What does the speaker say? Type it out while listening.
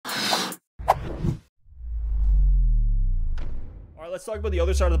right, let's talk about the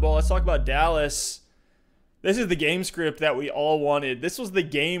other side of the ball. Let's talk about Dallas. This is the game script that we all wanted. This was the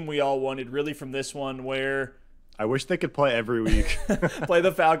game we all wanted, really, from this one, where I wish they could play every week. play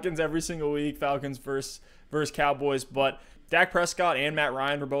the Falcons every single week, Falcons versus Cowboys. But Dak Prescott and Matt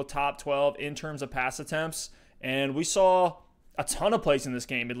Ryan were both top 12 in terms of pass attempts, and we saw a ton of plays in this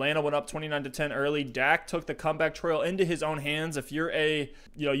game. Atlanta went up 29-10 early. Dak took the comeback trail into his own hands. If you're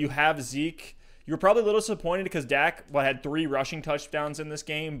you have Zeke, you're probably a little disappointed because Dak had 3 rushing touchdowns in this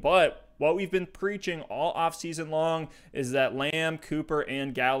game. But what we've been preaching all offseason long is that Lamb, Cooper,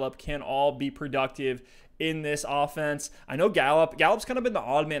 and Gallup can all be productive in this offense. I know Gallup's kind of been the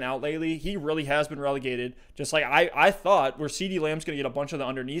odd man out lately. He really has been relegated. Just like I thought, where Ceedee Lamb's going to get a bunch of the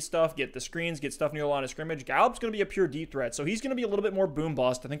underneath stuff, get the screens, get stuff near the line of scrimmage. Gallup's going to be a pure deep threat. So he's going to be a little bit more boom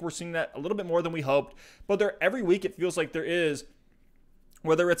bust. I think we're seeing that a little bit more than we hoped. But every week it feels like there is,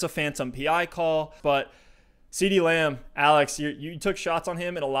 whether it's a phantom PI call, but Ceedee Lamb, Alex, you took shots on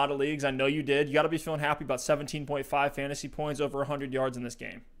him in a lot of leagues. I know you did. You got to be feeling happy about 17.5 fantasy points, over 100 yards in this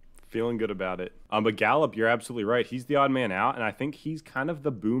game. Feeling good about it. But Gallup, you're absolutely right. He's the odd man out, and I think he's kind of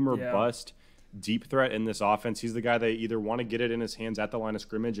the boom or bust deep threat in this offense. He's the guy they either want to get it in his hands at the line of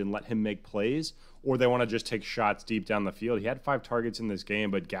scrimmage and let him make plays, or they want to just take shots deep down the field. He had 5 targets in this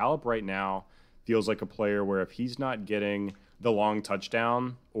game, but Gallup right now feels like a player where if he's not getting the long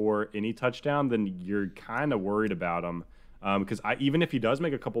touchdown or any touchdown, then you're kind of worried about him. Because even if he does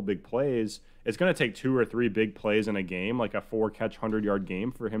make a couple big plays, it's going to take 2 or 3 big plays in a game, like a 4-catch, 100-yard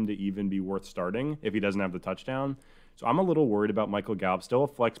game, for him to even be worth starting if he doesn't have the touchdown. So I'm a little worried about Michael Gallup. Still a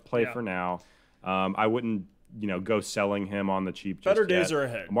flex play for now. I wouldn't, go selling him on the cheap just Better yet. days are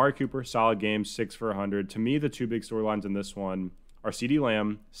ahead. Amari Cooper, solid game, 6 for 100. To me, the 2 big storylines in this one are Ceedee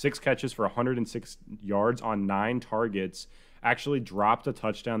Lamb, 6 catches for 106 yards on 9 targets. Actually dropped a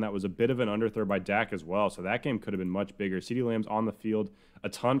touchdown that was a bit of an underthrow by Dak as well, so that game could have been much bigger. Ceedee Lamb's on the field a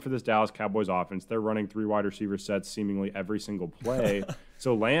ton for this Dallas Cowboys offense. They're running 3 wide receiver sets seemingly every single play.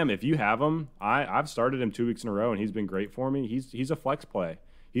 So Lamb, if you have him, I've started him 2 weeks in a row, and he's been great for me. He's a flex play.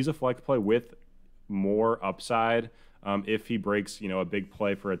 He's a flex play with more upside if he breaks a big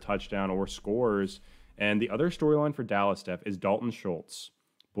play for a touchdown or scores. And the other storyline for Dallas, Stef, is Dalton Schultz.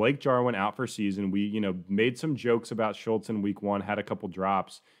 Blake Jarwin out for season. We, made some jokes about Schultz in week 1, had a couple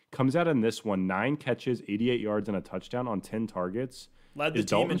drops. Comes out in this one, 9 catches, 88 yards, and a touchdown on 10 targets. Led the is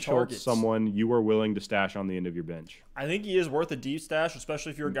team Dalton in Schultz targets. Someone you are willing to stash on the end of your bench? I think he is worth a deep stash,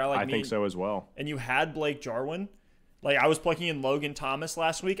 especially if you're a guy like me. I think so as well. And you had Blake Jarwin. Like, I was plugging in Logan Thomas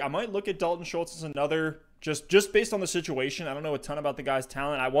last week. I might look at Dalton Schultz as another, just based on the situation. I don't know a ton about the guy's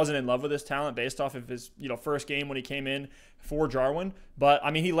talent. I wasn't in love with his talent based off of his first game when he came in for Jarwin. But,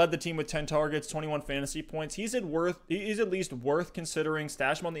 he led the team with 10 targets, 21 fantasy points. He's at least worth considering.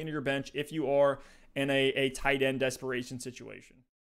 Stash him on the end of your bench if you are in a tight end desperation situation.